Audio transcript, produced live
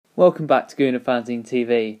Welcome back to Gooner Fanzine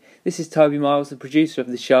TV. This is Toby Miles, the producer of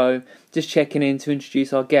the show, just checking in to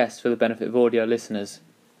introduce our guests for the benefit of audio listeners.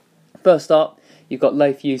 First up, you've got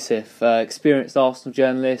Leif Youssef, experienced Arsenal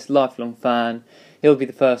journalist, lifelong fan. He'll be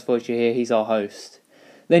the first voice you hear, he's our host.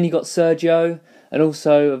 Then you've got Sergio, and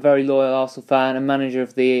also a very loyal Arsenal fan and manager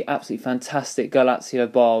of the absolutely fantastic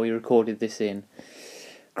Galazio bar we recorded this in.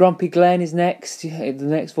 Grumpy Glenn is next, the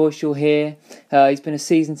next voice you'll hear. He's been a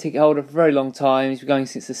season ticket holder for a very long time. He's been going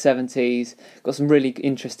since the 70s. Got some really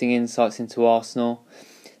interesting insights into Arsenal.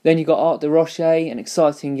 Then you've got Art de Roche, an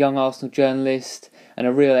exciting young Arsenal journalist and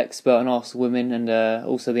a real expert on Arsenal women and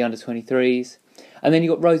also the under-23s. And then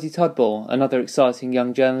you've got Rosie Tudball, another exciting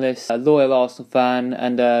young journalist, a loyal Arsenal fan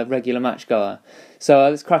and a regular matchgoer. So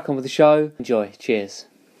let's crack on with the show. Enjoy. Cheers.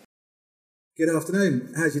 Good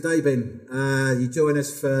afternoon. How's your day been? You join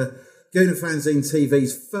us for Gooner Fanzine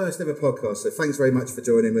TV's first ever podcast, so thanks very much for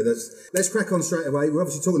joining with us. Let's crack on straight away. We're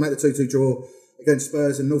obviously talking about the 2-2 draw against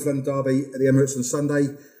Spurs and North London derby at the Emirates on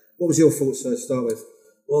Sunday. What was your thoughts to start with?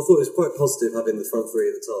 Well, I thought it was quite positive having the front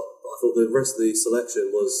three at the top, but I thought the rest of the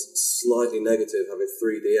selection was slightly negative, having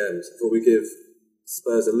three DMs. I thought we give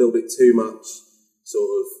Spurs a little bit too much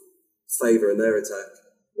sort of favour in their attack,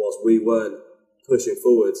 whilst we weren't pushing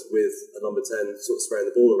forwards with a number 10 sort of spraying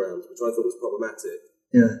the ball around, which I thought was problematic.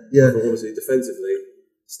 Yeah. But obviously, defensively,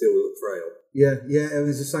 still we look frail. Yeah, it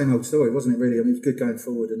was the same old story, wasn't it, really? I mean, it was good going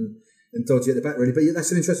forward and dodgy at the back, really. But that's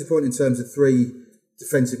an interesting point in terms of three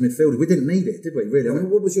defensive midfielders. We didn't need it, did we, really? I mean,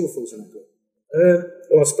 what was your thoughts on that?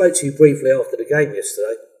 Well, I spoke to you briefly after the game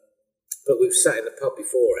yesterday, but we've sat in the pub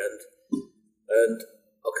beforehand, and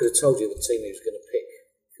I could have told you the team he was going to pick,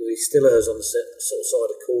 because he still errs on the sort of side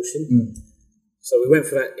of caution. So we went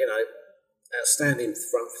for that, outstanding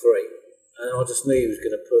front three, and I just knew he was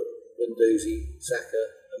going to put Guendouzi, Xhaka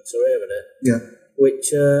and Torreira there. Yeah. Which,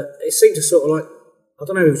 it seemed to sort of like, I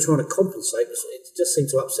don't know if he was trying to compensate, but it just seemed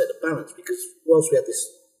to upset the balance, because whilst we had this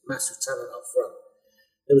massive talent up front,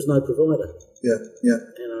 there was no provider. Yeah.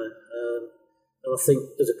 And I think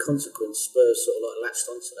as a consequence, Spurs sort of like latched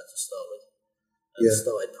onto that to start with, and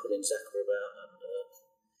started pulling Xhaka about, and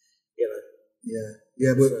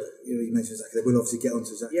you mentioned Xhaka. We'll obviously get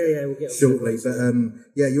onto Xhaka we'll get shortly. But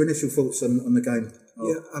your initial thoughts on the game?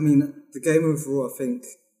 Yeah, I mean, the game overall, I think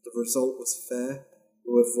the result was fair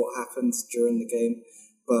with what happened during the game.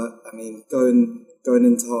 But I mean, going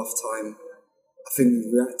into half time, I think we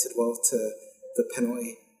reacted well to the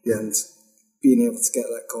penalty, and being able to get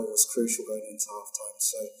that goal was crucial going into half time.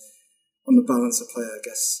 So on the balance of play, I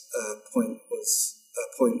guess a point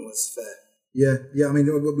was fair. Yeah. I mean,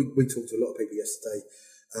 we talked to a lot of people yesterday.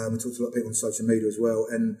 We talked to a lot of people on social media as well,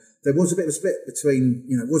 and there was a bit of a split between,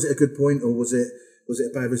 was it a good point or was it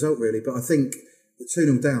a bad result, really? But I think the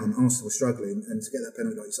 2-0 down, Arsenal were struggling, and to get that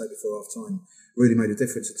penalty, like you say, before half time really made a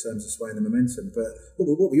difference in terms of swaying the momentum. But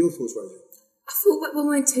what were your thoughts, Rosie? I thought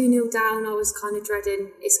when we went 2-0 down, I was kind of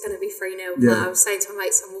dreading it's going to be 3-0. Yeah. I was saying to my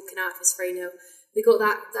mates, I'm walking out if it's 3-0. We got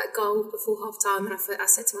that goal before half time, and I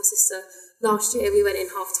said to my sister, last year we went in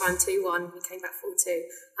half time 2-1, we came back 4-2,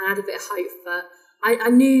 and I had a bit of hope, but I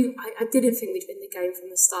didn't think we'd win the game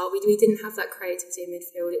from the start. We didn't have that creativity in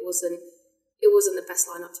midfield. It wasn't the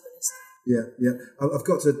best lineup, to be honest. Yeah. I've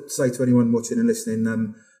got to say to anyone watching and listening,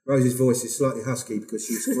 Rosie's voice is slightly husky because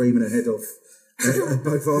she's screaming ahead of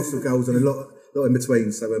both Arsenal goals and a lot in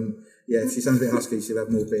between. So if she sounds a bit husky, she'll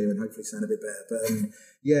have more beer and hopefully sound a bit better. But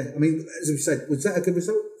I mean, as we said, was that a good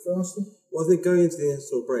result for Arsenal? Well, I think going into the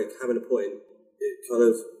international break, having a point, it kind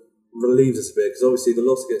of relieves us a bit, because obviously the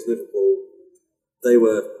loss against Liverpool, they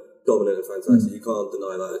were dominant and fantastic. You can't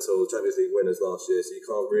deny that at all. Champions League winners last year, so you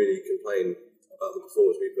can't really complain about the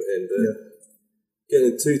performance we put in. But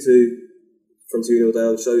getting 2-2 from 2-0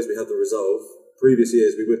 down shows we had the resolve. Previous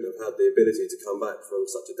years we wouldn't have had the ability to come back from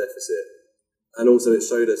such a deficit. And also it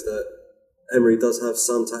showed us that Emery does have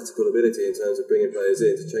some tactical ability in terms of bringing players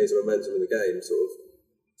in to change the momentum in the game. Sort of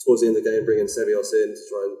towards the end of the game, bringing Ceballos in to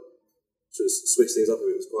try and sort of switch things up.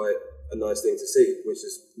 It was quite a nice thing to see, which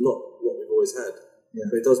is not what we've always had. Yeah.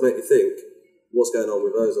 But it does make you think, what's going on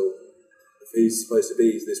with Ozil? If he's supposed to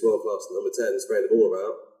be this world-class number 10 spraying the ball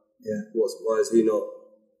about, why is he not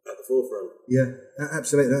at the forefront? Yeah,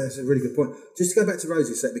 absolutely. That's a really good point. Just to go back to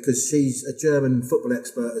Rosie a sec, because she's a German football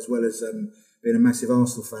expert as well as being a massive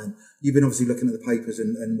Arsenal fan. You've been obviously looking at the papers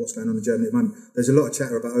and what's going on in Germany at the moment. There's a lot of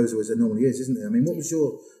chatter about Ozil as there normally is, isn't there? I mean, what was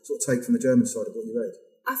your sort of take from the German side of what you read?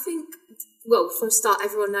 I think, well, for a start,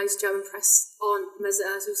 everyone knows German press aren't Mesut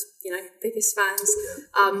Ozil's, biggest fans.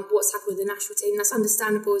 What's happened with the national team, that's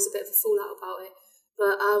understandable. There's a bit of a fallout about it,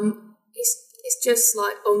 but it's just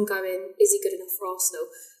like ongoing. Is he good enough for Arsenal?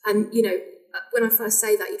 And when I first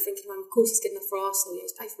say that, you're thinking, well, of course he's good enough for Arsenal.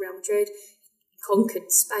 He's played for Real Madrid,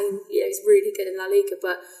 conquered Spain. He's really good in La Liga,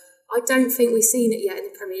 but I don't think we've seen it yet in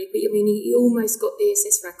the Premier League. I mean, he almost got the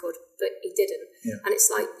assist record, but he didn't. Yeah. And it's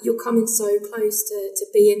like you're coming so close to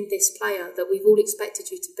being this player that we've all expected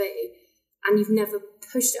you to be, and you've never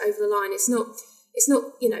pushed it over the line. It's not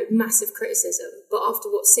massive criticism, but after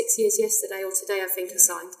 6 years yesterday or today, I think he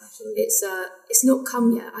signed. Absolutely. It's not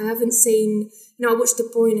come yet. I haven't seen. I watch De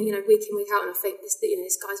Bruyne, week in, week out, and I think this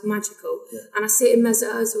guy's magical. Yeah. And I see it in Mesut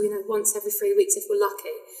Ozil, once every 3 weeks if we're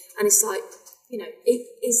lucky. And it's like,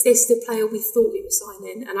 is this the player we thought we were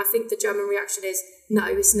signing? And I think the German reaction is, no,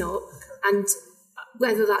 it's not. Okay. And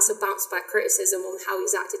whether that's a bounce back criticism on how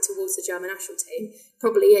he's acted towards the German national team,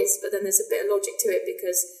 probably is. But then there's a bit of logic to it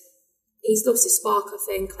because he's lost his spark, I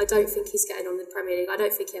think. I don't think he's getting on the Premier League. I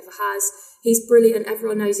don't think he ever has. He's brilliant.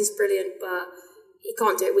 Everyone knows he's brilliant, but he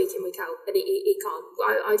can't do it week in, week out. And he can't.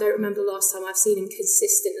 I don't remember the last time I've seen him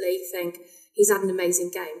consistently think he's had an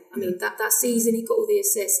amazing game. I mean, that season he got all the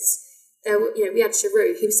assists. We had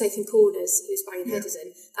Giroud. He was taking corners. He was banging headers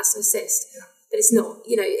in. That's an assist. Yeah. But it's not.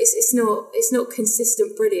 It's not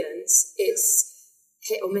consistent brilliance. It's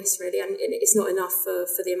hit or miss, really, and it's not enough for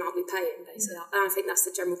the amount we pay him, basically. And I think that's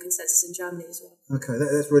the general consensus in Germany as well. Okay,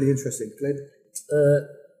 that's really interesting. Glenn?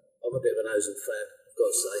 I'm a bit of an Ozil fan, I've got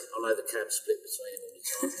to say. I know the camp's split between him all the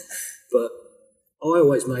time. But I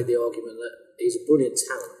always made the argument that he's a brilliant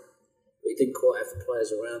talent, but he didn't quite have the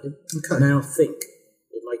players around him. Okay. Now I think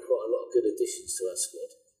we've made quite a lot of good additions to our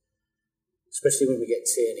squad, especially when we get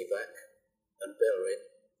Tierney back and Bellerin.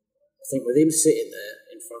 I think with him sitting there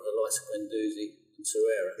in front of the likes of Guendouzi and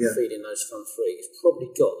Torreira feeding those front three, he's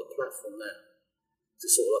probably got the platform now to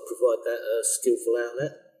sort of provide that skillful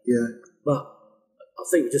outlet. Yeah. But I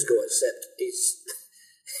think we just got to accept he's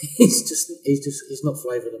not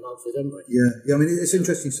flavour of the month with Emery. Yeah. I mean, it's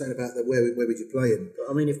interesting saying about where would you play him. But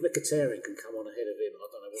I mean, if Mkhitaryan can come on ahead of him, I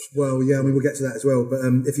don't know. Well, yeah. I mean, we'll get to that as well. But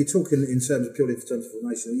if you're talking in terms of purely in terms of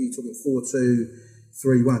formation, are you talking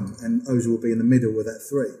 4-2-3-1, and Ozil will be in the middle with that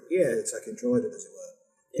three? Yeah, attacking trident, as it were.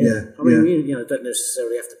 Yeah. I mean, you don't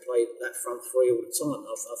necessarily have to play that front three all the time.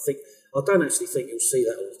 I don't actually think you'll see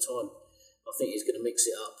that all the time. I think he's going to mix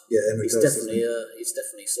it up. Yeah, he's definitely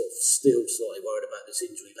sort of still slightly worried about this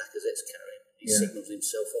injury Lacazette's carrying. He signalled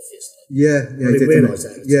himself off yesterday. Yeah, I didn't realise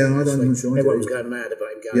that. Yeah, I don't know. Sure everyone was going mad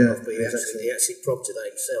about him going off, but he actually prompted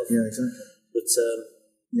that himself. Yeah, exactly. But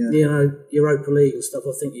Europa League and stuff,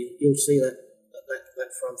 I think you'll see that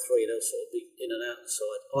front three, they'll sort of be in and out the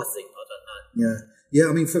side. I don't know.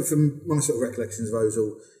 Yeah. I mean, from my sort of recollections of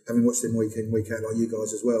Ozil, having watched him week in, week out, like you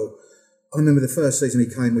guys as well, I remember the first season he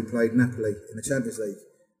came, we played Napoli in the Champions League,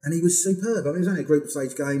 and he was superb. I mean, it was only a group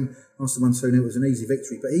stage game. Arsenal won 2-0. It was an easy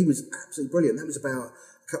victory, but he was absolutely brilliant. That was about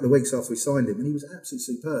a couple of weeks after we signed him, and he was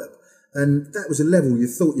absolutely superb. And that was a level you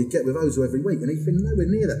thought you'd get with Ozil every week, and he's been nowhere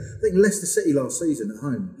near that. I think Leicester City last season at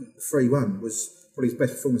home, 3-1, was probably his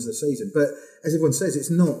best performance of the season. But as everyone says,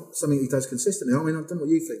 it's not something he does consistently. I mean, I don't know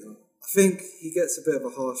what you think. I think he gets a bit of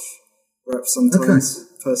a harsh rep sometimes. Okay.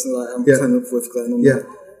 Personally, I'm kind of with Glenn on that.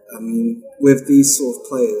 I mean, with these sort of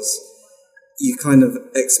players, you kind of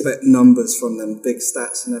expect numbers from them, big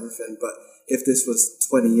stats and everything. But if this was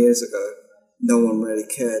 20 years ago, no one really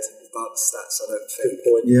cared about the stats, I don't think. Good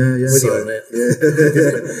point. Yeah.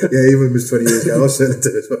 Even if it was 20 years ago, I certainly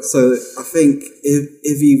did as well. So I think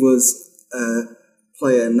if he was a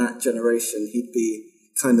player in that generation, he'd be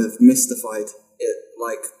kind of mystified,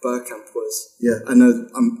 like Bergkamp was. Yeah. I know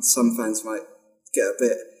some fans might get a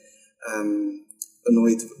bit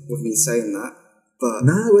annoyed with me saying that, but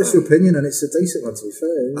no, it's your opinion, and it's a decent one, to be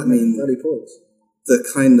fair. I mean, valid points. The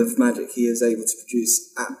kind of magic he is able to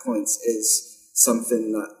produce at points is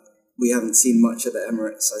something that we haven't seen much at the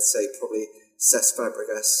Emirates. I'd say probably Cesc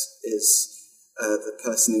Fabregas is the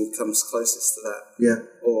person who comes closest to that,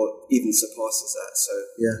 or even surpasses that. So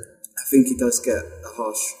I think he does get a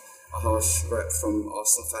harsh rep from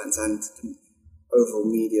Arsenal fans and overall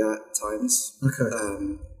media at times. Okay.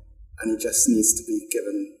 And he just needs to be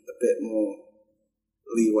given a bit more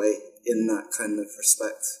leeway in that kind of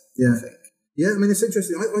respect, I think. Yeah, I mean, it's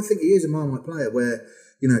interesting. I think he is a Marmite player where,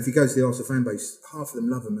 if you go to the Arsenal fan base, half of them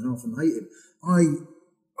love him and half of them hate him. I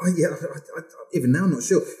even now I'm not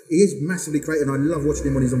sure. He is massively great, and I love watching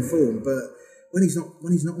him when he's on form, but when he's not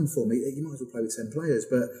on form, you might as well play with 10 players.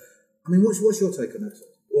 But, I mean, what's your take on that?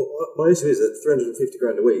 Well, my issue is that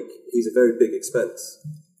 £350 a week, he's a very big expense.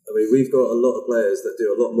 I mean, we've got a lot of players that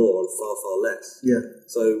do a lot more on far, far less. Yeah.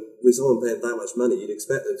 So with someone paying that much money, you'd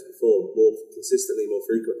expect them to perform more consistently, more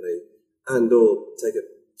frequently, and or take a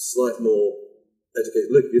slight more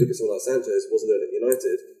educated look. If you look at someone like Sanchez, wasn't doing it at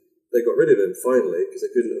United, they got rid of him finally because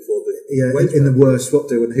they couldn't afford the wage in the cap. worst swap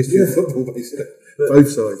deal in the history of football, basically.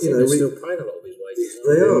 Both sides. They're still paying a lot of his wages.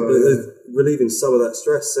 They are, but they're relieving some of that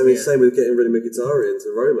stress. I mean, same with getting rid of Mkhitaryan to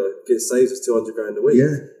Roma. It saves us $200,000 a week.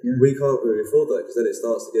 Yeah. We can't really afford that because then it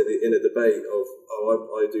starts to get in a debate of,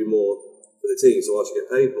 I do more for the team, so I should get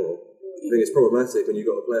paid more. I think it's problematic when you've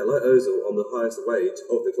got a player like Ozil on the highest wage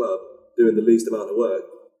of the club doing the least amount of work.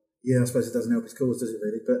 Yeah, I suppose it doesn't help his cause, does it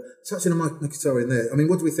really? But touching on Mkhitaryan there, I mean,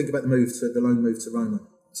 what do we think about the loan move to Roma?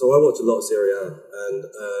 So I watch a lot of Serie A, and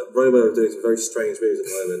Roma are doing some very strange moves at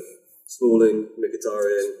the moment. Smalling,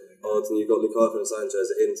 Mkhitaryan, and you've got Lukaku and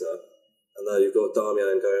Sanchez at Inter, and now you've got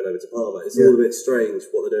Darmian going over to Parma. It's all a bit strange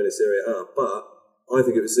what they're doing in Serie A, but I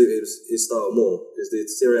think it would suit his style more, because the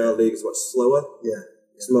Serie A league is much slower. Yeah.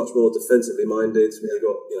 It's much more defensively minded. When you've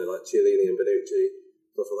got, like Chiellini and Bonucci,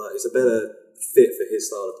 stuff like that. It's a better fit for his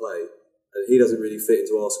style of play, and he doesn't really fit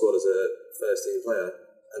into our squad as a first team player.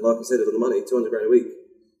 And like I said, on the money, $200,000 a week.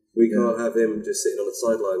 We can't have him just sitting on the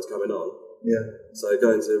sidelines coming on. Yeah. So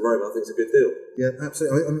going to Roma, I think is a good deal. Yeah,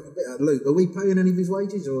 absolutely. I'm a bit out of the loop. Are we paying any of his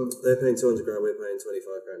wages, or they're paying $200,000? We're paying $25,000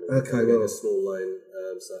 a week. Okay, well, well, a small loan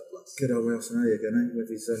surplus. Good old Ralph Sanaya again, eh?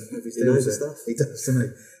 With his he knows his stuff. He does, doesn't he?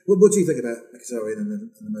 What do you think about Mkhitaryan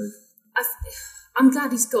and the move? I'm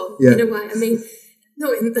glad he's gone, in a way. I mean,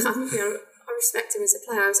 not in that, I respect him as a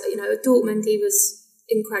player. At Dortmund, he was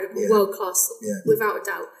incredible, world class, without a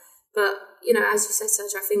doubt. But, as you said,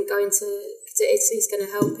 Serge, I think going to Italy is going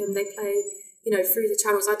to help him. They play, through the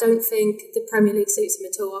channels. I don't think the Premier League suits him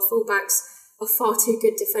at all. Our fullbacks are far too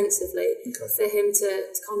good defensively for him to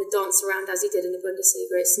kind of dance around as he did in the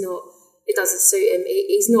Bundesliga. It doesn't suit him.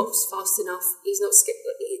 He's not fast enough. He's not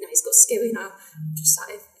he's got skill, I'm just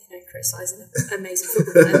sat here, criticising an amazing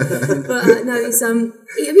football player. But no, he's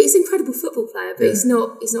an incredible football player, but he's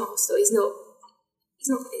not hostile. He's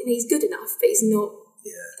he's good enough, but he's not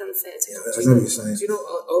unfair to watch. I know what you're saying. Do you know,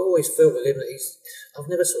 I've always felt with him that I've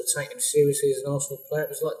never sort of taken him seriously as an Arsenal player.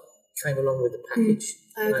 It was like, came along with the package.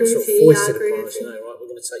 I agree with you. Foisted upon us, right, we're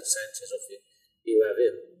going to take Sanchez off you. You have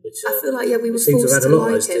him. Which, I feel like, we were seem to forced have had a lot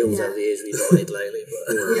of like those deals him. over the years we've lied lately.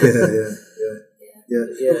 But,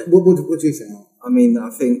 Yeah. What do you think, Al? I mean, I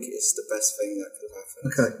think it's the best thing that could have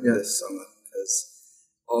happened this summer, because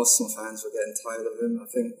Arsenal fans were getting tired of him, I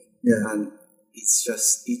think. Yeah. And he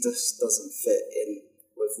just doesn't fit in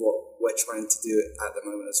with what we're trying to do at the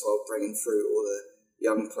moment as well, bringing through all the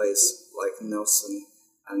young players like Nelson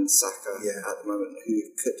and Saka at the moment, who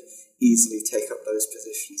could easily take up those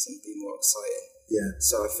positions and be more exciting. Yeah.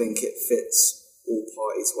 So I think it fits all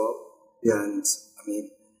parties well. Yeah. And I mean,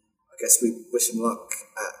 I guess we wish him luck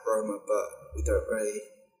at Roma, but we don't really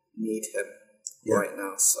need him right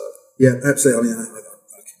now. So yeah, absolutely. I mean,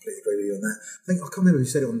 I completely agree with you on that. I can't remember who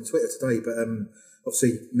said it on Twitter today, but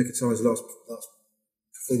obviously Mkhitaryan's last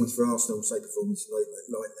performance for Arsenal, performance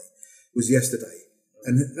lightly, was yesterday.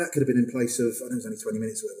 And that could have been in place of, I know it was only 20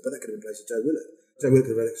 minutes or whatever, but that could have been in place of Joe Willock. Joe Willock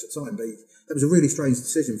could have had extra time, but that was a really strange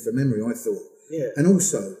decision from memory, I thought. Yeah. And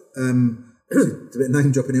also, it's a bit of name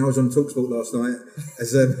dropping here. I was on TalkSport last night,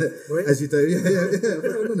 as you do. Yeah.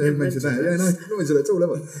 I don't know who mentioned that. Yeah, no, not mentioned it at all,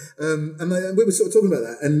 have I? And we were sort of talking about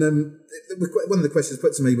that. And one of the questions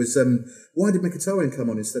put to me was, why did Mkhitaryan come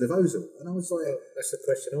on instead of Ozil? And I was like, that's the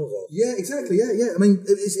question also. Yeah, exactly. Yeah. I mean,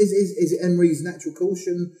 is it Emery's natural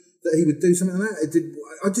caution that he would do something like that?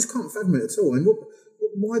 I just can't fathom it at all. I mean,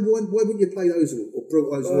 why wouldn't you play Ozil or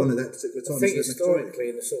brought Ozil on at that particular time? I think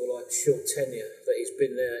historically, in the sort of short tenure that he's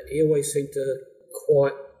been there, he always seemed to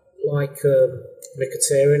quite like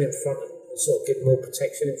Mkhitaryan in front of, sort of give more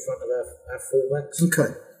protection in front of our fullbacks.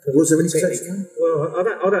 Okay. Was there any protection? Well,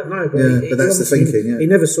 I don't know, but but that's the thinking. Yeah. He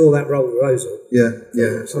never saw that role with Ozil. Yeah.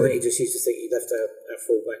 I think he just used to think he left our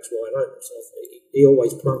fullbacks wide open. So he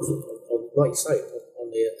always plunged on, like you say, on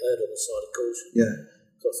the side of caution. Yeah.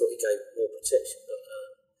 So I thought he gave more protection, but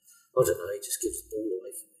I don't know. He just gives the ball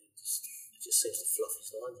away from me. He just seems to fluff his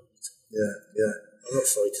line all the time. Yeah. I'm not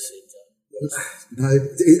sorry to see him go. No,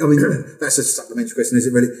 I mean that's a supplementary question. Is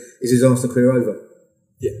it really? Is his Arsenal career over?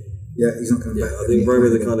 Yeah, he's not coming back. I think Roma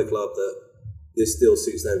are the kind of club that this still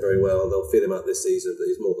suits them very well, and they'll fit him out this season. But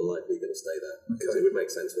he's more than likely going to stay there because it would make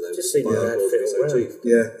sense for them. Just seeing that so cheap.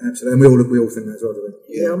 Yeah, absolutely, and we all think that as well, do we?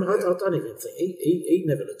 Yeah, I mean, I don't even think he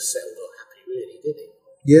never looked settled or happy, really, did he?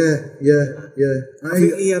 Yeah. I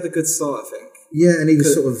think he had a good start, I think. Yeah, and he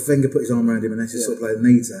was sort of, Wenger put his arm around him and that's just sort of like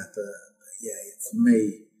needs that. But yeah, for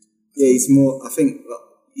me. Yeah, he's more, I think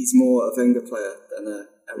he's more a Wenger player than a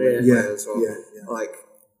Emery player as well. Yeah. Like,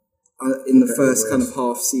 in the first kind of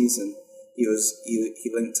half season, he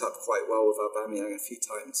linked up quite well with Aubameyang a few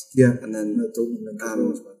times. Yeah. And then,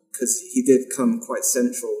 because he did come quite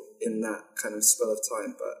central in that kind of spell of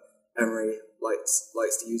time, but Emery likes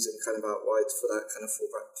to use him kind of out wide for that kind of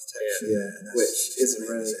fullback protection, which isn't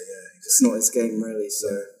really, it's not his game really. So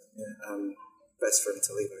best for him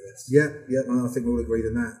to leave, I guess. Yeah, I think we'll agree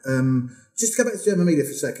on that. Just to go back to German media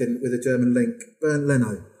for a second with a German link, Bernd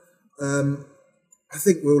Leno. I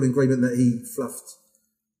think we're all in agreement that he fluffed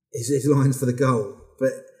his lines for the goal,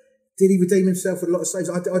 but did he redeem himself with a lot of saves?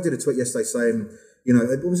 I did a tweet yesterday saying,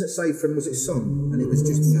 what was it save from? Was it Son? And it was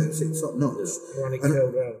just top notch.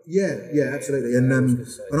 Yeah, absolutely. And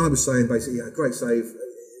I was saying basically, great save,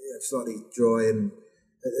 slightly dry and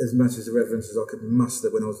as much as irreverence as I could muster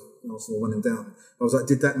when I was Arsenal 1-0 down. I was like,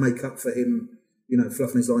 did that make up for him,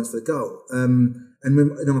 fluffing his lines for the goal? And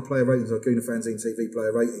when in our player ratings, our Gooner Fanzine TV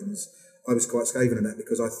player ratings, I was quite scathing at that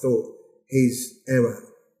because I thought his error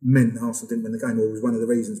meant that Arsenal didn't win the game, or was one of the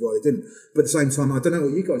reasons why they didn't. But at the same time, I don't know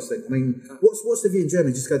what you guys think. I mean, what's the view in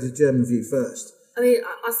Germany? Just go to the German view first. I mean,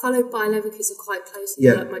 I followed Bayer Leverkusen quite closely,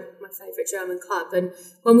 like my favourite German club. And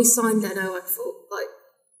when we signed Leno, I thought,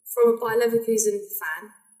 from a Bayer Leverkusen fan,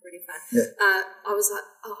 I was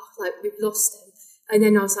like, we've lost him. And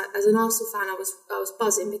then I was like, as an Arsenal fan, I was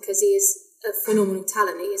buzzing because he is a phenomenal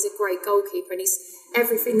talent. He is a great goalkeeper, and he's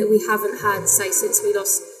everything that we haven't had, say, since we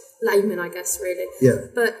lost Lehmann, I guess, really. Yeah.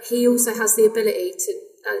 But he also has the ability to,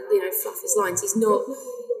 fluff his lines.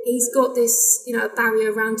 He's got this, a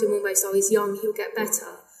barrier around him almost. Oh, he's young, he'll get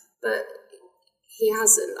better. But he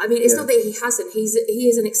hasn't. I mean, it's not that he hasn't. He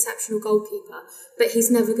is an exceptional goalkeeper, but he's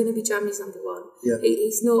never going to be Germany's number one. Yeah.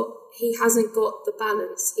 He's not. He hasn't got the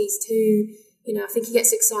balance. He's too. I think he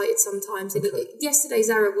gets excited sometimes. And yesterday's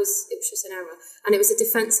error was just an error, and it was a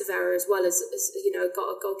defensive error as well as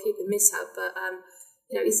got a goalkeeper mishap. But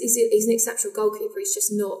he's an exceptional goalkeeper. He's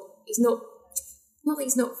just not. He's not. Not that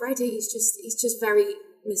he's not ready. He's just very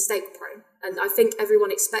mistake prone, and I think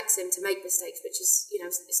everyone expects him to make mistakes, which is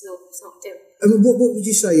it's not ideal. I mean, what would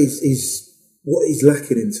you say is what he's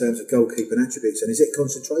lacking in terms of goalkeeping attributes? And is it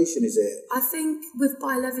concentration? Is it? I think with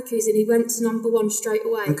Bayer Leverkusen, he went to number one straight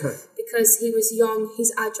away because he was young,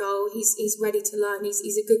 he's agile, he's ready to learn,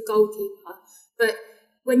 he's a good goalkeeper. But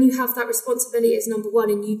when you have that responsibility as number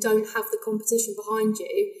one and you don't have the competition behind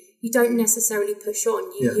you, you don't necessarily push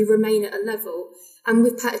on. You remain at a level. And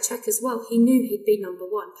with Petr Cech as well, he knew he'd be number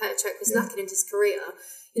one. Petr Cech was lacking in his career.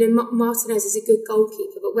 Martinez is a good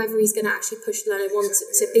goalkeeper, but whether he's going to actually push Leno on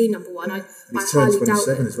to be number one, I highly doubt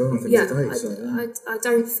it. As well, I think today, I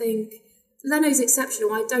don't think Leno's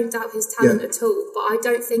exceptional. I don't doubt his talent at all, but I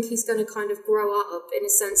don't think he's going to kind of grow up in a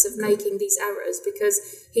sense of making these errors because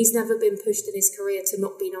he's never been pushed in his career to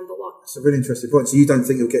not be number one. It's a really interesting point. So you don't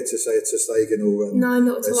think he'll get to, say, to Stegen or... no,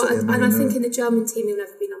 not at all. And I think in the German team he'll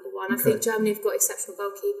never be number one. I think Germany have got exceptional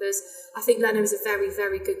goalkeepers. I think Leno is a very,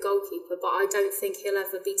 very good goalkeeper, but I don't think he'll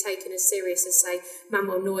ever be taken as serious as, say,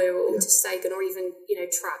 Manuel Neuer or Ter Stegen or even,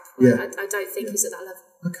 Trapp. I don't think he's at that level.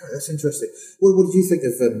 Okay, that's interesting. What did you think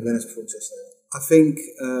of Leno's performance yesterday? I think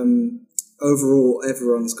overall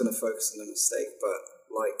everyone's going to focus on the mistake, but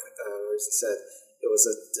like Rosie said, it was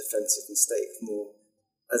a defensive mistake more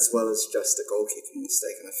as well as just a goalkeeping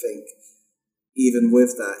mistake. And I think even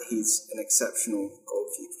with that, he's an exceptional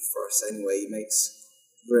goalkeeper for us anyway. He makes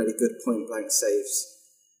really good point-blank saves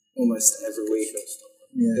almost every week.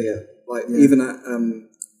 Even at, I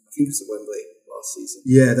think it was at Wembley last season.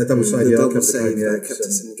 Yeah, that double save. The double save that kept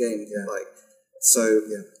us in the game.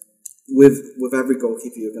 With every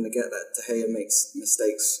goalkeeper, you're going to get that. De Gea makes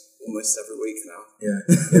mistakes almost every week now. Yeah.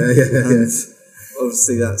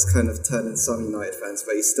 Obviously, that's kind of turning some United fans,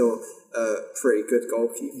 but he's still a pretty good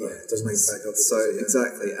goalkeeper. Yeah, it does make back up.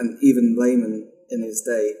 Exactly, and even Lehmann in his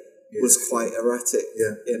day was quite erratic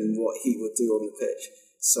in what he would do on the pitch.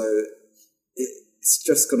 So it's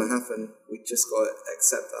just going to happen. We just got to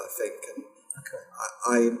accept that, I think. And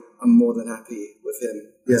I'm more than happy with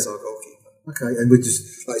him as our goalkeeper. Okay, and we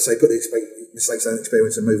just, like I say, put the mistakes down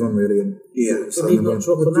experience and move on, really. And Did he not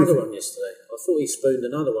drop another one yesterday? I thought he spooned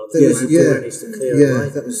another one. That was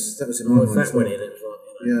in my mind. That went in, it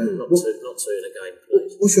was like, not two in a game,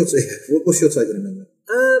 please. What's your take on him, then?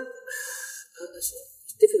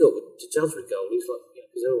 It's difficult to judge with goalies,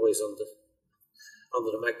 because they're always under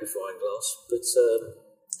the magnifying glass. But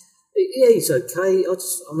he's okay. Are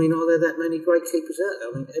there that many great keepers out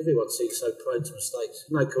there? I mean, everyone seems so prone to mistakes.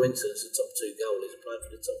 No coincidence the top two goalies are playing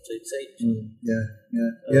for the top two teams.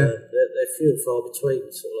 They're few and far between,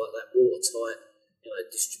 sort of like that watertight,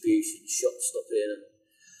 distribution, shot stopping. And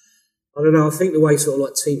I don't know. I think the way sort of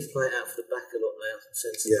like teams play it out for the back a lot now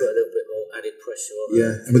tends to put a little bit more added pressure on.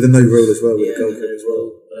 And with the no rule as well. With the goalkeeper as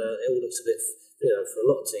well. It all looks a bit, for a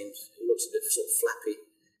lot of teams, it looks a bit sort of flappy.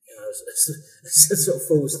 As the sort of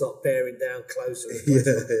full start bearing down closer, like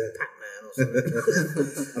Pac-Man or or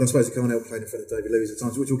something. And I suppose you can't help playing in front of David Luiz at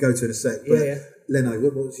times, which we'll go to in a sec. But Leno,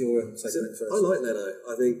 what was your take on it first? I like Leno.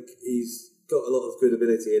 I think he's got a lot of good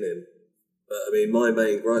ability in him. But I mean, my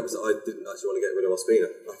main gripe was that I didn't actually want to get rid of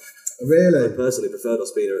Ospina. Really? I personally preferred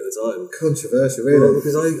Ospina at the time. Controversial, really? Well,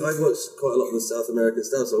 because I watched quite a lot of the South American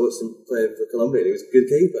stuff, so I watched him playing for Colombia, and he was a good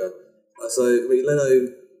keeper. So, I mean, Leno,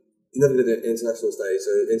 he's never been at international stage,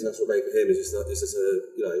 so international break for him is just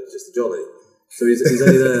a jolly. So he's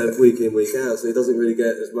only there week in, week out, so he doesn't really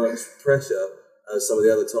get as much pressure as some of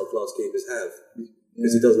the other top class keepers have,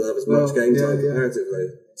 because he doesn't have as much game time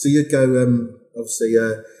comparatively. So you'd go, obviously,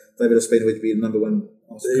 David Ospina would be the number one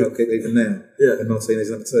Arsenal goalkeeper even now, and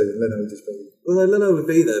Martinez number 2, and Leno would just be... Well, Leno would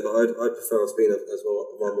be there, but I'd prefer Ospina as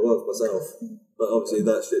well, number 1 for myself. But obviously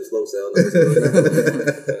that ship's long sailed.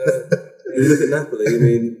 If you look at Napoli, I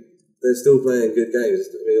mean, they're still playing good games.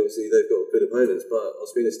 I mean, obviously they've got good opponents, but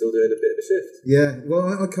Ospina's still doing a bit of a shift. Yeah, well,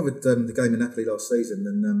 I covered the game in Napoli last season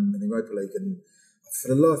in the Europa League, and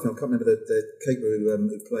for the life of me, I can't remember the keeper who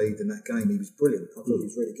played in that game. He was brilliant. I thought he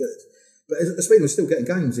was really good. But Ospina was still getting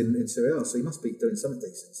games in Serie A, so he must be doing something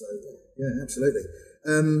decent. So, yeah, absolutely.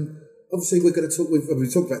 Obviously, we're going to talk.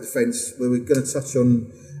 We've talked about defence. We're going to touch on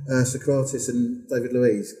Socrates and David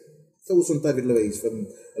Luiz. Thoughts on David Luiz from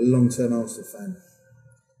a long-term Arsenal fan,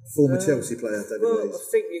 former Chelsea player David Luiz. I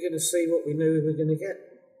think you're going to see what we knew we were going to get.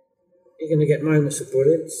 You're going to get moments of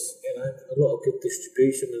brilliance, a lot of good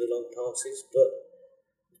distribution with the long passes, but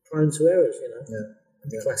prone to errors,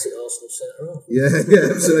 The classic Arsenal centre-half. Yeah,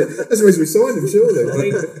 absolutely. That's the reason we signed him, surely. I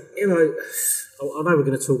mean, I know we're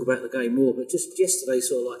going to talk about the game more, but just yesterday,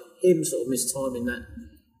 sort of like him sort of mistiming that.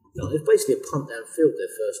 It was basically a punt downfield, their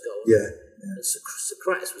first goal. Yeah. And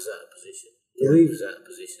Socrates was out of position. Luiz was out of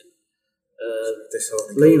position.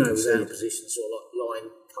 Leno was out of position, sort of like lying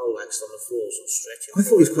poleaxed on the floor, sort of stretching. I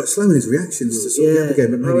thought he was quite slow in his reactions to sort of get the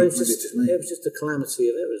game, but maybe it was just a calamity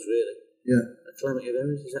of errors, really. Yeah. Calamity of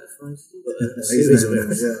errors, is that a phrase?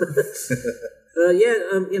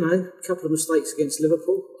 A couple of mistakes against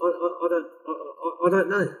Liverpool. I don't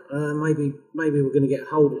know. Maybe we're going to get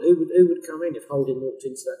Holding. Who would come in if Holding walked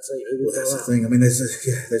into that team? Who would go that's out? the thing. I mean,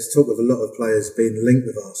 there's talk of a lot of players being linked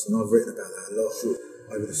with Arsenal. I've written about that a lot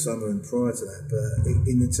over the summer and prior to that. But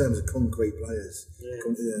in terms of concrete players,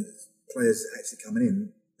 players actually coming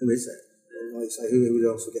in, who is that? Like you say, who would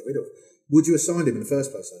Arsenal get rid of? Would you have signed him in the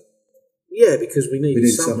first place, though? Yeah, because we needed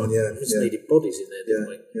someone. We just needed bodies in there, didn't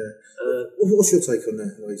we? Yeah. What's your take on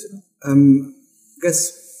that, Louisa? I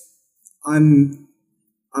guess I'm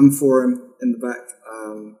for him in the back.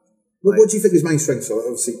 What do you think his main strengths are?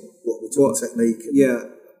 Obviously, we're talking technique.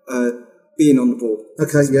 Being on the ball.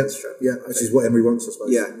 Okay, which is what Emery wants, I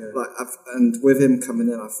suppose. And with him coming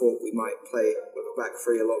in, I thought we might play with a back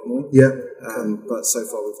three a lot more. Yeah. But so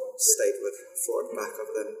far we've stayed with 4 at the back,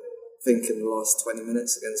 other than I think in the last 20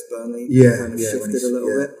 minutes against Burnley, kind of shifted a little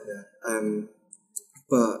bit.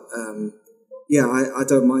 I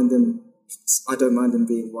don't mind him. I don't mind him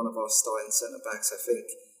being one of our starting centre backs. I think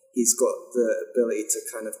he's got the ability to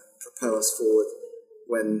kind of propel us forward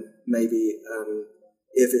when maybe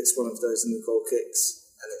if it's one of those new goal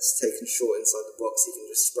kicks and it's taken short inside the box, he can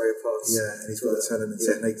just spray a pass. Yeah, and he's got the talent and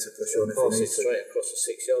technique to push on if he needs to. Straight across the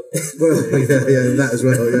 6-yard box. Well, that as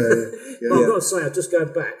well. Yeah. But I've got to say, I've just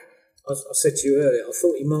going back. I said to you earlier, I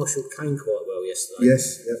thought he marshalled Kane quite well yesterday.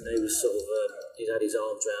 Yes, yeah. He was sort of, he's had his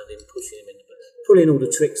arms around him, pushing him in, pulling all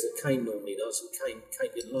the tricks that Kane normally does, and Kane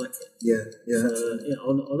didn't like it. Yeah. So,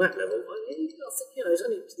 on that level, I think, he's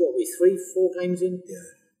only, 3-4 games in?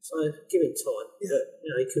 Yeah. So, give him time. Yeah.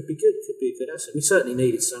 But, he could be good, could be a good asset. We certainly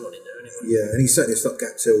needed someone in there anyway. Yeah, and he's certainly a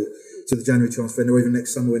stopgap till the January transfer, or even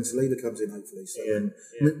next summer when Saliba comes in, hopefully. So, I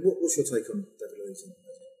mean, what's your take on David Luiz?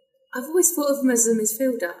 I've always thought of him as a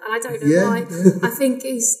midfielder, and I don't know why. I think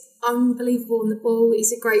he's unbelievable on the ball.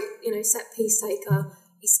 He's a great, set piece taker.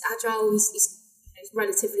 He's agile. He's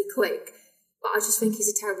relatively quick, but I just think he's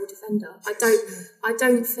a terrible defender. I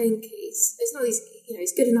don't think it's not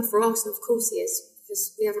he's good enough for Arsenal. Of course he is,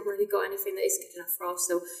 because we haven't really got anything that is good enough for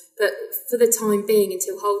Arsenal. But for the time being,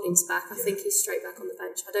 until Holding's back, I think he's straight back on the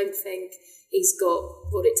bench. I don't think he's got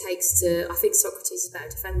what it takes to. I think Socrates is a better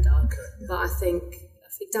defender, but I think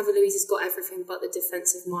David Luiz has got everything but the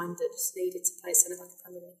defensive mind that's needed to play centre back in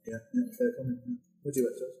Premier League. Yeah, fair comment. What do you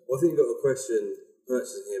reckon? Well, I think you've got a question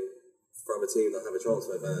purchasing him from a team that have a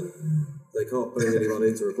transfer ban. They can't bring anyone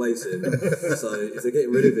in to replace him. So if they're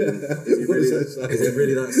getting rid of him, is it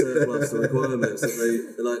really that surplus of requirements that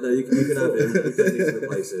they're like, no, you can have him, you don't need to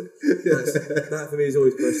replace him. That for me is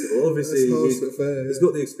always questionable. Obviously, he's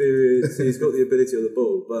got the experience, he's got the ability on the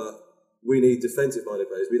ball, but we need defensive-minded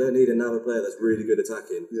players. We don't need another player that's really good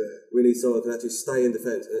attacking. Yeah. We need someone who can actually stay in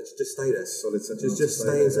defence and just stay there. Solid centre. Just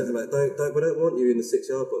stay in centre back. We don't want you in the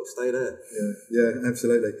 6-yard box. Stay there. Yeah,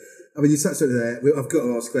 absolutely. I mean, you touched on it there. I've got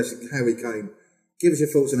to ask a question. Harry Kane. Give us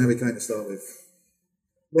your thoughts on Harry Kane to start with.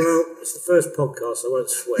 Well, it's the first podcast, I won't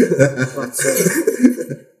swear. But,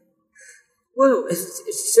 well,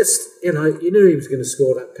 it's just, you knew he was going to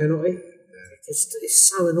score that penalty. It's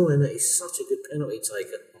so annoying that he's such a good penalty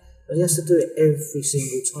taker. And he has to do it every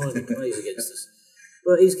single time he plays against us.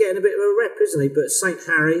 But he's getting a bit of a rep, isn't he? But St.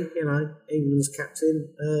 Harry, England's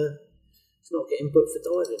captain, he's not getting booked for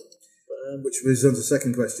diving. But, which moves on to the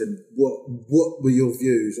second question. What were your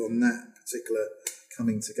views on that particular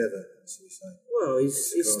coming together, as we say? Well,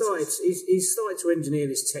 he's started to engineer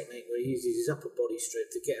this technique where he uses his upper body strip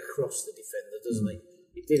to get across the defender, doesn't he?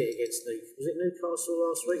 He did it against Newcastle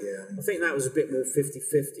last week? Yeah. I think that was a bit more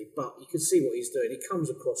 50-50, but you can see what he's doing. He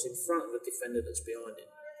comes across in front of a defender that's behind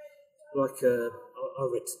him. Like I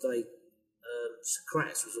read today,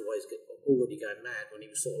 Socrates was already going mad when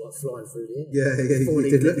he was sort of like flying through the air. Yeah, he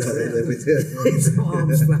did look like it. His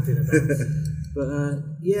arms flapping about. But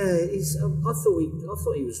I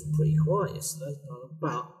thought he was pretty quiet yesterday.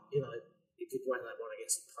 But he did whack that one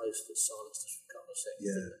against the post that silenced us for a couple of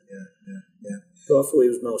seconds. Yeah. But I thought he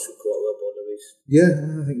was marshalled quite well by Luis. Yeah,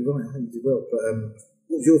 I think you're right. I think you did well. But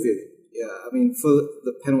what was your view? Yeah, I mean, for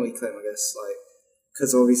the penalty claim, I guess,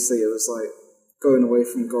 because obviously it was going away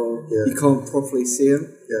from goal. Yeah. You can't properly see him.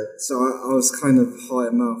 Yeah. So I was kind of high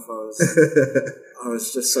in mouth. I was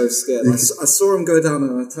just so scared. I saw him go down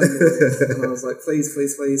and I turned away and I was like, please.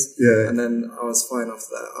 Yeah. And then I was fine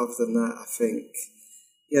after that. Other than that, I think,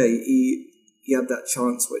 he had that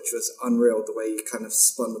chance which was unreal, the way he kind of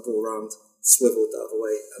spun the ball around, swiveled the other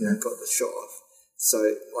way, and then got the shot off. So,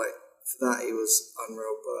 for that, he was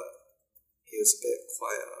unreal, but he was a bit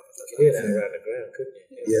quiet. You could hear that around the ground, couldn't you?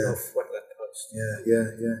 Yeah. Whack that post. Yeah.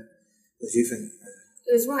 What do you think?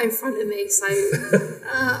 It was right in front of me, so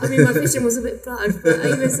my vision was a bit blurred, but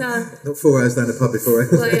he was. Not 4 hours down the pub before.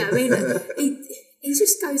 Well, yeah, I mean, he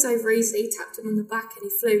just goes over easily. He tapped him on the back, and he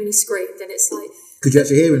flew and he screamed, and it's like. Could you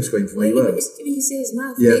actually hear him scream from where you were? You see his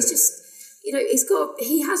mouth. Yeah. It's just,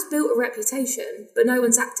 he has built a reputation, but no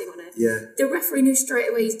one's acting on it. Yeah. The referee knew straight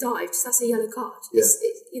away he's dived. So that's a yellow card. Yeah.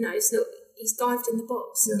 It's not. He's dived in the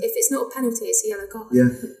box. Yeah. If it's not a penalty, it's a yellow card.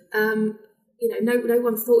 Yeah. No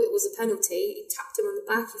one thought it was a penalty. He tapped him on the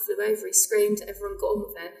back. He flew over. He screamed. Everyone got on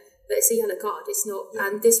with it. But it's a yellow card. It's not. Yeah.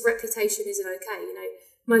 And this reputation isn't okay.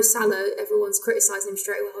 Mo Salah, everyone's criticising him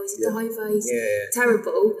straight away. Oh, he's a diver. He's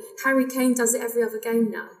terrible. Harry Kane does it every other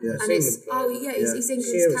game now. Yeah. And he's England's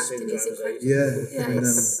captain. He's incredible.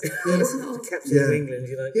 It's not. Captain of England,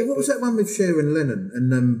 Yeah, what was that one with Shearer and Lennon?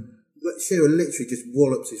 And Shearer literally just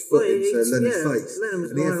wallops his foot into Lennon's face.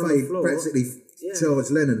 And the FA practically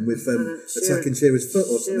charged Lennon with attacking Shearer's foot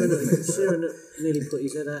or something. Shearer nearly put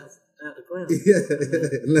his head out the ground. Yeah.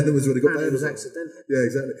 Lennon was really got It was accidental. Yeah,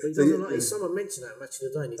 exactly. But he doesn't like it. Someone mentioned that match of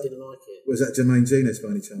the day and he didn't like it. Was that Jermaine Genius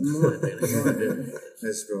by any chance? Might have been. No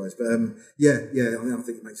surprise. But I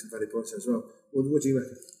think he makes some valid points as well. What do you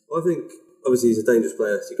reckon? I think, obviously, he's a dangerous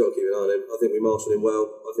player, so you've got to keep an eye on him. I think we marshalled him well.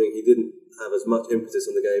 I think he didn't have as much impetus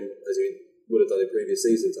on the game as he would have done in previous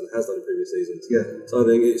seasons and has done in previous seasons. Yeah. So I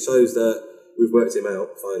think it shows that we've worked him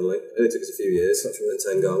out, finally. It only took us a few years and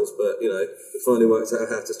 10 goals, but, we finally worked out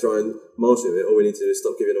how to try and marshal it. All we need to do is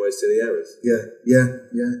stop giving away silly errors. Yeah.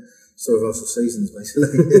 So of Arsenal seasons,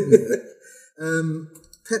 basically.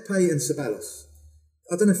 Pepe and Ceballos.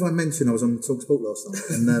 I don't know if I mentioned I was on TalkSport last night,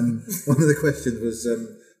 and one of the questions was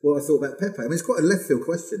what I thought about Pepe. I mean, it's quite a left field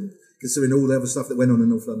question, considering all the other stuff that went on in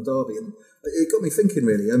North London Derby, and it got me thinking,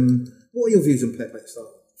 really. What are your views on Pepe to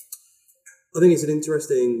start? I think it's an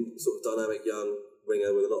interesting sort of dynamic young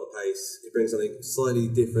winger with a lot of pace. He brings something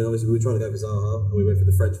slightly different. Obviously, we were trying to go for Zaha, and we went for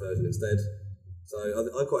the French version instead. So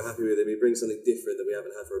I'm quite happy with him. He brings something different that we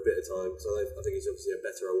haven't had for a bit of time. So I think he's obviously a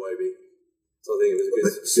better Iwobi. So I think it was a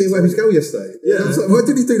good... See Iwobi's goal yesterday? Yeah. I was like, why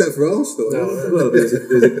did he do that for Arsenal? Well,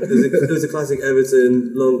 there was a classic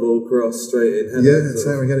Everton long ball cross straight in header. Yeah,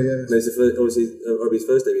 towering header, yeah. And obviously, Iwobi's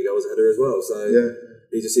first debut goal was a header as well. So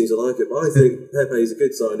he just seems to like it. But I think Pepe is a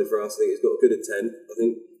good signing for us. I think he's got a good intent. I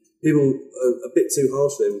think people are a bit too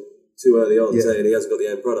harsh on him too early on, saying he hasn't got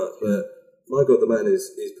the end product. But my God, the man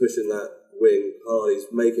is pushing that wing hard. He's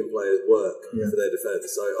making players work for their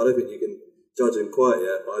defence. So I don't think you can judge him quite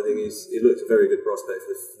yet, but I think he looks a very good prospect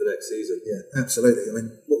for the next season. Yeah, absolutely. I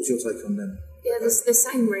mean, what was your take on them? Yeah, the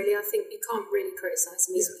same really. I think you can't really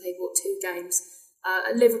criticise him. He's played 2 games.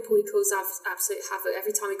 At Liverpool, he caused absolute havoc.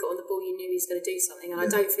 Every time he got on the ball, you knew he was going to do something, and I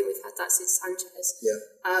don't think we've had that since Sanchez.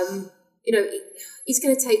 Yeah. he's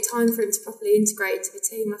going to take time for him to properly integrate into the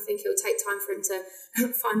team. I think it'll take time for him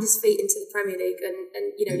to find his feet into the Premier League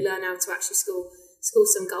and learn how to actually score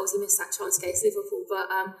some goals. He missed that chance against Liverpool, but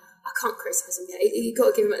I can't criticise him yet. You've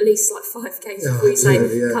got to give him at least like 5 games before you say,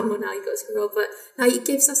 come on now, you've got to score. But no, he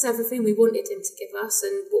gives us everything we wanted him to give us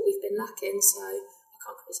and what we've been lacking, so I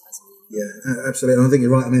can't criticise him yet. Yeah, absolutely. And I think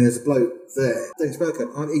you're right. I mean, there's a bloke there, Dennis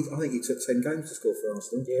Bergkamp. I think he took 10 games to score for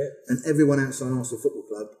Arsenal. Yeah. And everyone outside Arsenal Football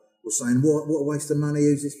Club was saying, what a waste of money,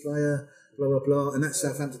 who's this player, blah, blah, blah. And that's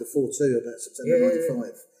Southampton, the 4-2 about September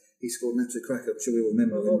 95. He scored an absolute cracker. I'm sure we all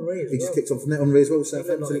remember him. He just kicked on from there. Henry as well.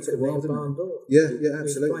 Southampton. It took a while, didn't it? Yeah, absolutely. He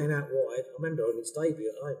was playing out wide. I remember on his debut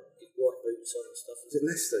at home, his white boots on and stuff. Was it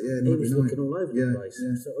Leicester? Yeah, he was looking all over the place.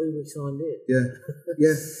 Yeah. So who we signed in? Yeah.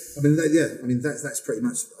 I mean, that's pretty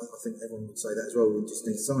much. I think everyone would say that as well. He just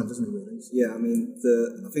needs time, doesn't he? Really. Yeah. I mean,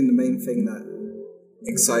 I think the main thing that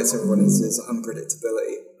excites everyone is his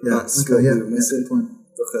unpredictability. Yeah. That's what we were missing.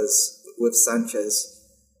 Because with Sanchez,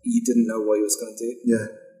 you didn't know what he was going to do.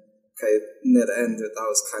 Yeah. Okay, near the end, that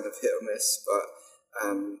was kind of hit or miss, but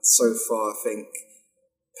so far I think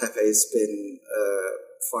Pepe's been a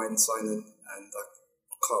fine signing, and I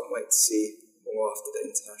can't wait to see more after the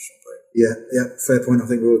international break. Yeah, fair point. I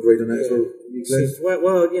think we all agreed on that as well.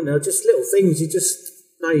 Well, just little things. You just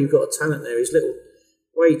know you've got a talent there. His little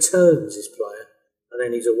way he turns his player, and then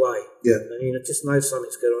he's away. Yeah, and just know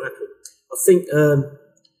something's going to happen. I think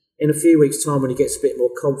in a few weeks' time, when he gets a bit more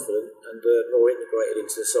confident and more integrated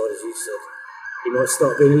into the side, as you said, he might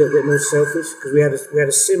start being a little bit more selfish, because we had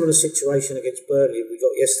a similar situation against Burnley we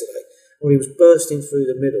got yesterday, when he was bursting through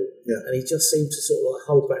the middle, and he just seemed to sort of like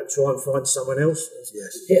hold back and try and find someone else.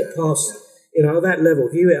 Hit a pass, at that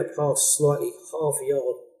level, if you hit a pass slightly half a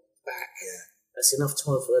yard back, that's enough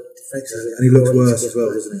time for the defence. Exactly. And he looks worse as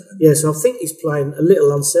well, doesn't he? Yeah, so I think he's playing a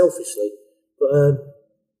little unselfishly, but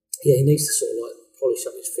he needs to sort of like polish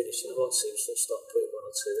up his finishing. I'd like to see him sort of start putting 1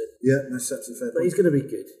 or 2 in. Yeah, that's absolutely fair. But he's going to be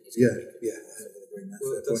good. Yeah.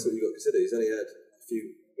 That's what you've got to consider. He's only had a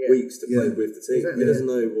few weeks to play with the team. He doesn't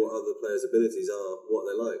know what other players' abilities are, what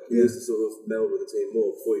they're like. He needs to sort of meld with the team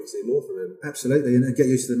more before you can see more from him. Absolutely, and get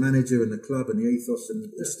used to the manager and the club and the ethos and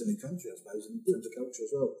just the new country, I suppose, in terms of culture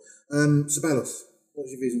as well. Ceballos, what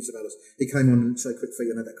was your views on Ceballos? He came on so quick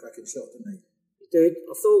feet and had that cracking shot, didn't he? He did.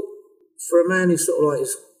 I thought, for a man who's sort of like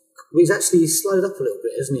he's slowed up a little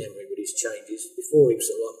bit, hasn't he, Emery, with his changes? Before he was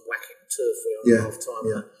sort of like whacking 2 or 3 on half time.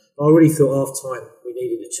 Yeah. I really thought half time we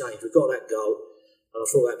needed a change. We got that goal, and I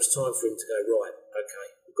thought that was time for him to go, right, okay,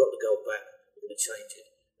 we've got the goal back, we're going to change it.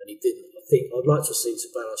 And he didn't. I think I'd like to have seen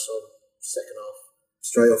Ceballos on second half.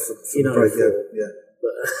 Straight off from the break,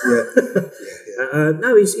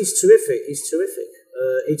 no, he's terrific. He's terrific.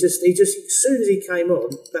 He just as soon as he came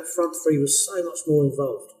on, that front three was so much more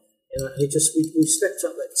involved. We stepped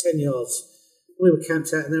up that 10 yards. We were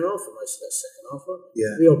camped out in their half for most of that second half, weren't we?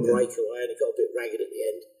 Yeah. The odd breakaway, and it got a bit ragged at the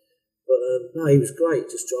end. But no, he was great,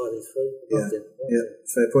 just driving through. Loved him.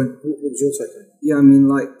 Fair point. What was your take on it? Yeah, I mean,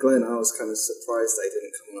 like Glenn, I was kind of surprised they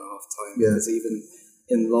didn't come on at half time, because even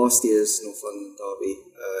in last year's North London derby,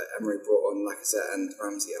 Emery brought on Lacazette and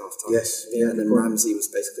Ramsey at half time. Yes. And then Ramsey was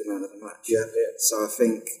basically man of the match. Yeah. So I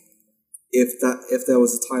think if there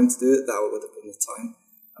was a time to do it, that would have been the time.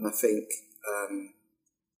 And I think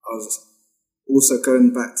I was also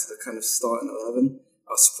going back to the kind of starting 11.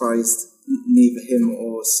 I was surprised neither him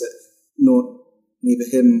or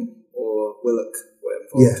Willock were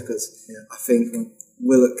involved, because I think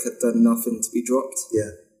Willock had done nothing to be dropped.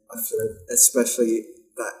 Yeah, absolutely. Especially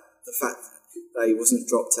the fact that he wasn't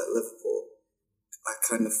dropped at Liverpool. I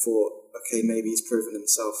kind of thought, okay, maybe he's proven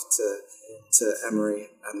himself to Emery,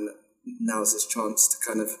 and now's his chance to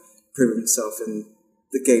kind of prove himself in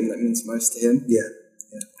the game that means most to him. Yeah.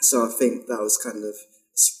 So I think that was kind of a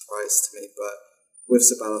surprise to me. But with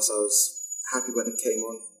Ceballos, I was happy when he came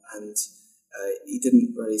on, and he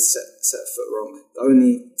didn't really set a foot wrong. The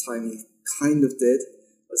only time he kind of did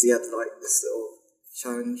was he had like this little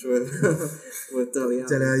challenge with Dele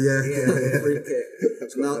Alli. Yeah. Free kick.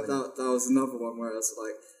 That was another one where I was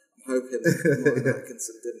like, I'm hoping Martin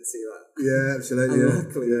Atkinson didn't see that. Yeah, absolutely. And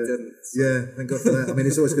luckily he didn't. So. Yeah, thank God for that. I mean,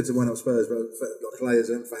 it's always good to wind up Spurs, but like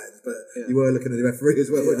players and fans. But you were looking at the referee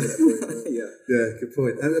as well, weren't you? Yeah, good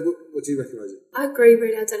point. What do you reckon, Rosie? I agree,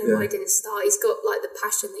 really. I don't know why he didn't start. He's got like the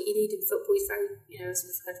passion that you need in football. He's very, as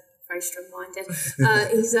we've heard, very strong-minded.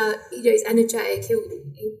 He's he's energetic. He'll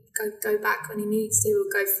go back when he needs to.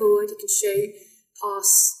 He'll go forward. He can shoot, pass,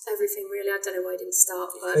 everything. Really, I don't know why he didn't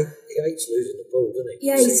start. But he hates losing the ball, doesn't he?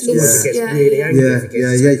 Yeah, he gets really angry.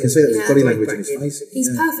 You can see it in his body language in his face.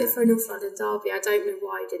 He's perfect for a North London derby. I don't know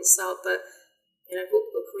why he didn't start, but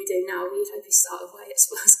what can we do now? We'd hope he start away at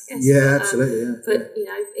Spurs, I guess. Yeah, absolutely. But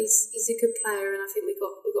he's a good player, and I think we've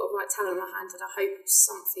got a right talent on our hands, and I hope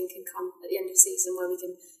something can come at the end of the season where we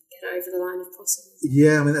can get it over the line if possible.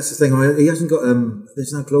 Yeah, I mean that's the thing. He hasn't got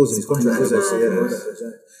there's no clause in his contract, is there? So,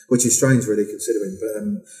 which is strange, really, considering. But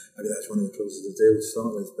maybe that's one of the clauses of the deal to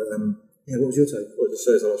start with. But what was your take? Well, it just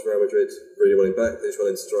shows how much Real Madrid really want him back. They just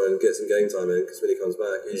wanted to try and get some game time in, because when he comes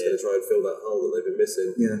back, he's going to try and fill that hole that they've been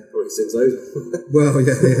missing. Yeah, probably since Ozil. Well, it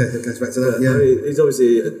goes back to that. Yeah, I mean, he's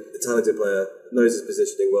obviously a talented player, knows his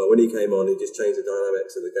positioning well. When he came on, he just changed the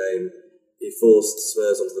dynamics of the game. He forced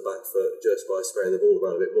Spurs onto the back foot just by spraying the ball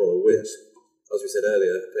around a bit more, which, as we said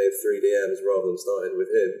earlier, playing 3 DMs rather than starting with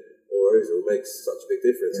him or Ozil makes such a big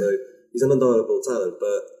difference. So he's an undeniable talent,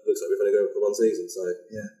 but looks like we've only going for 1 season. So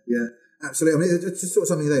yeah, absolutely. I mean, it's just sort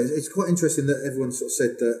of something there. It's quite interesting that everyone sort of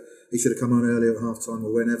said that he should have come on earlier at half time or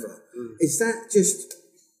whenever. Is that just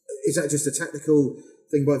a tactical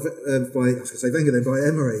thing by I was going to say Wenger then, by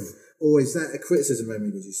Emery, or is that a criticism of Emery?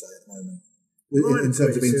 Would you say at the moment? In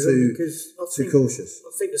terms of being too cautious?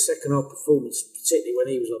 I think the second half performance, particularly when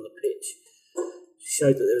he was on the pitch,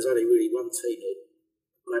 showed that there was only really one team that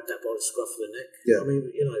grabbed that by the scruff of the neck. Yeah. I mean,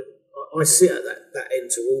 I sit at that end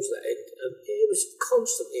towards that end, and it was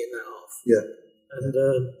constantly in that half. Yeah. And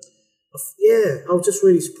I was just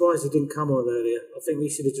really surprised he didn't come on earlier. I think we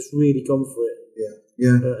should have just really gone for it.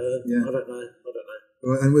 Yeah. I don't know.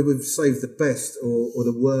 Right, and we've saved the best or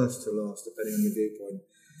the worst to last, depending on your viewpoint.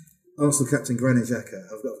 Arsenal captain Granit Xhaka.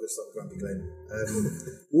 I've got to start with Grumpy Glenn.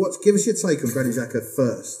 Give us your take on Granit Xhaka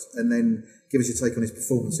first, and then give us your take on his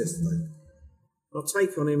performance yesterday. My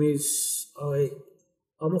take on him is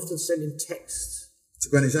I'm often sending texts to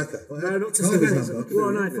Granit Xhaka. No, not to send his number.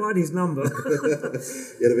 Well, no, find his number.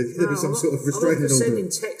 There'll be some sort of restraining order. I'm sending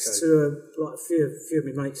texts to a few of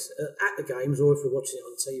my mates at the games, or if we're watching it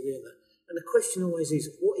on TV, and the question always is,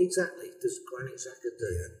 what exactly does Granit Xhaka do?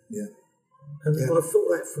 Yeah. And I thought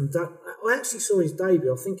that from that. I actually saw his debut.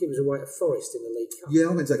 I think it was away at Forest in the League Cup. Yeah,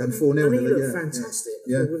 I went to that game 4-0. And he looked fantastic.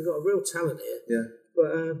 Yeah. We've got a real talent here. Yeah. But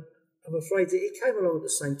I'm afraid that he came along at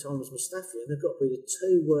the same time as Mustafi, and they've got to be the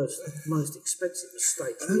 2 worst, most expensive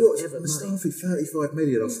mistakes we've ever Mustafi, made. 35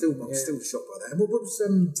 million. I'm still shocked by that. And what was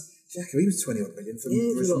Xhaka? He was 21 million from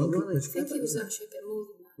he was a lot of money. I think he was actually a bit more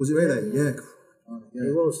than that. Was it really? Yeah.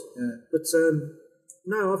 He was. Yeah. But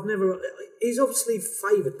no, I've never. He's obviously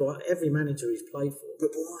favoured by every manager he's played for. But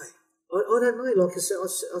why? I don't know. Like I said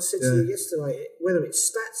to you yesterday, whether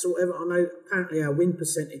it's stats or whatever. I know apparently our win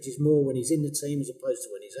percentage is more when he's in the team as opposed to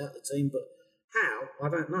when he's out of the team. But how? I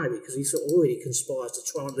don't know, because he sort of already conspires to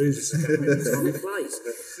try and lose us again every time he plays.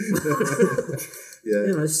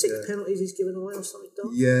 6 penalties he's given away or something.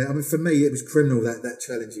 Yeah, I mean, for me, it was criminal that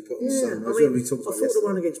challenge he put on Son. I thought the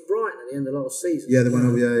one against Brighton at the end of last season. Yeah, the one.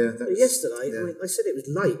 But yesterday, I mean, they said it was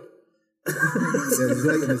late. It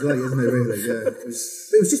was late, isn't it? Really, yeah. It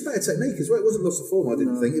was just better technique as well. It wasn't loss of form. I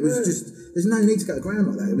didn't think it was just. There's no need to go to ground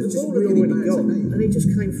like that. It was just really bad technique, and he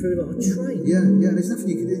just came through like a train. Yeah. There's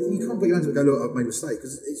nothing you can't put your hands up and go, look, I've made a mistake,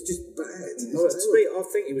 because it's just bad. I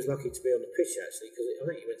think he was lucky to be on the pitch actually, because I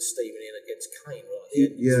think he went steaming in against Kane right at the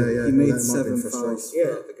end. Yeah. He made 7 fouls.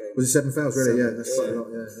 Yeah. Was it 7 fouls? Really? Yeah, that's quite a lot.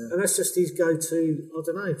 Yeah. And that's just his go-to. I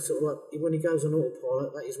don't know, sort of like when he goes on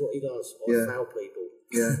autopilot, that is what he does. Foul people.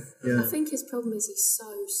 Yeah. I think his problem is he's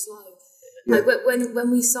so slow. Like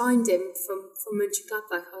when we signed him from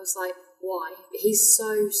Mönchengladbach, I was like, why? He's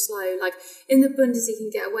so slow. Like in the Bundesliga, he can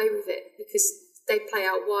get away with it because they play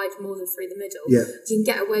out wide more than through the middle. Yeah. So you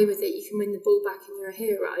can get away with it. You can win the ball back, and you're a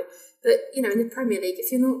hero. But in the Premier League,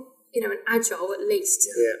 if you're not an agile at least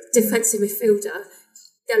defensive midfielder,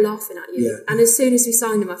 they're laughing at you. Yeah. And as soon as we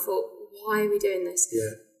signed him, I thought, why are we doing this?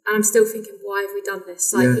 Yeah. And I'm still thinking, why have we done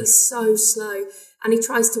this? Like he's so slow, and he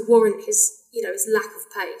tries to warrant his lack of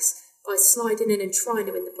pace by sliding in and trying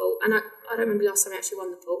to win the ball. And I don't remember last time he actually won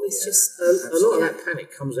the ball. It's just a lot of that panic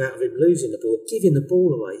comes out of him losing the ball, giving the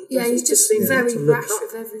ball away. He's just very rash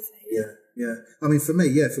with everything. Yeah. I mean, for me,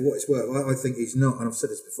 for what it's worth, I think he's not, and I've said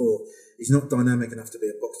this before, he's not dynamic enough to be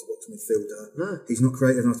a box-to-box midfielder. No. He's not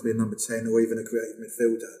creative enough to be a number 10 or even a creative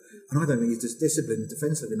midfielder. And I don't think he's just disciplined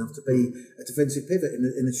defensively enough to be a defensive pivot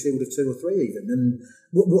in the shield of 2 or 3 even. And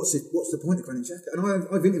what's the point of Granit Xhaka? And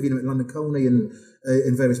I've interviewed him at London Colney and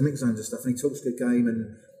in various mix zones and stuff, and he talks a good game,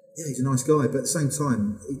 and he's a nice guy, but at the same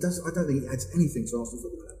time, I don't think he adds anything to Arsenal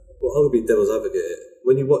football club. Well, I would be devil's advocate.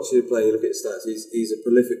 When you watch him play and you look at his stats, he's a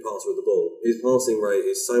prolific passer of the ball. His passing rate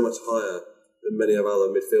is so much higher than many of our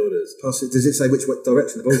other midfielders. Does it say which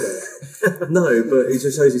direction the ball goes? No, but it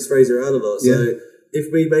just shows he sprays around a lot. So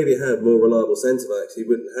if we maybe had more reliable centre-backs, he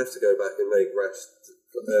wouldn't have to go back and make rash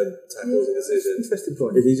tackles and decisions. Interesting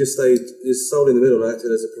point. If he just stayed solely in the middle and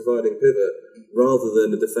acted as a providing pivot rather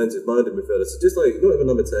than a defensive-minded midfielder, so just like not even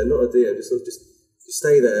number 10, not a DM, just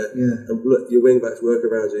stay there and let your wing backs work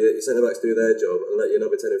around you, your centre backs do their job, and let your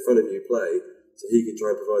number 10 in front of you play, so he can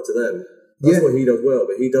try and provide to them. That's what he does well,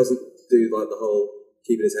 but he doesn't do like the whole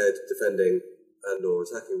keeping his head, defending and or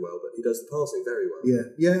attacking well, but he does the passing very well. Yeah,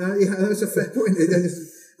 that's a fair point. It's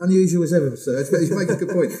unusual as ever, Serge, but you make a good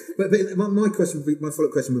point. But my question, my follow-up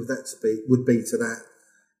question would be to that: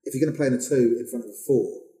 if you're going to play in a 2 in front of a 4,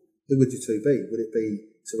 who would your 2 be? Would it be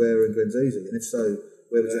Tawera and Guendouzi? And if so,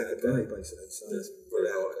 where would you have to play, basically? So, that's probably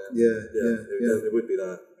how it it would be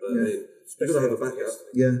that. But I mean, you've got to have a backup.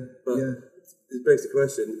 But it begs the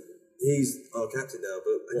question. He's our captain now,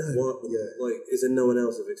 but is there no one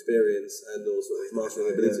else of experience and also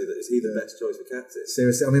marshalling ability that is he the best choice for captain?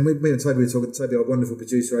 Seriously, I mean, me and Toby were talking. Toby, our wonderful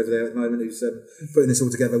producer over there at the moment, who's putting this all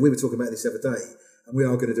together. We were talking about this the other day, and we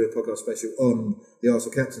are going to do a podcast special on the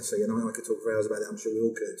Arsenal captaincy, and I could talk for hours about it. I'm sure we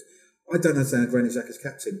all could. I don't understand Granit Xhaka's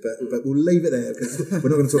captain, but we'll leave it there because we're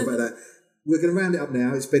not going to talk about that. We're going to round it up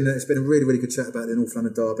now. It's been a really, really good chat about the North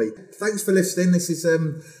London derby. Thanks for listening. This is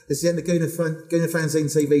the end of Gooner Fanzine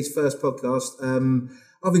TV's first podcast.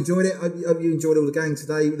 I've enjoyed it. I hope you enjoyed all the gang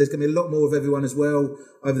today. There's going to be a lot more of everyone as well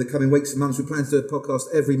over the coming weeks and months. We plan to do a podcast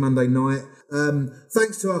every Monday night.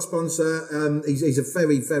 Thanks to our sponsor. He's a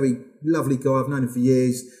very, very lovely guy. I've known him for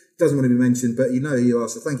years. Doesn't want to be mentioned, but you know who you are.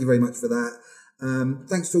 So thank you very much for that.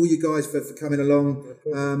 Thanks to all you guys for coming along.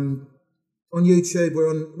 On YouTube, we're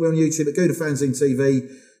on YouTube at Gooner Fanzine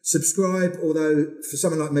TV. Subscribe, although for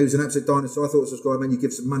someone like me who's an absolute dinosaur, I thought subscribe meant you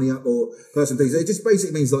give some money up or person things. It just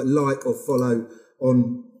basically means like or follow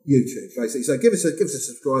on YouTube, basically. So give us a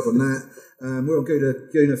subscribe on that. We're on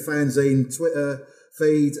Gooner Fanzine Twitter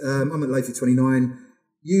feed. I'm at Leafy29.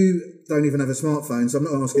 You don't even have a smartphone, so I'm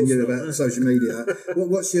not asking you about social media.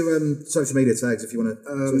 What's your social media tags if you want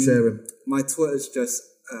to share them? My Twitter's just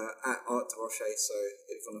at Art de Rocher, so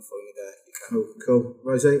if you want to follow me there, you can. Cool.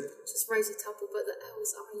 Rosie? Just Rosie Tupple, but the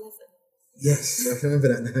L's are 11. Yes, I remember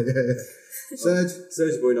that now. Yeah.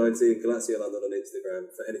 Serge Boy 19, Galazio London on Instagram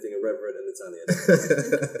for anything irreverent and Italian.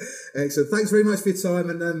 Excellent. Thanks very much for your time,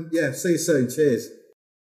 and see you soon. Cheers.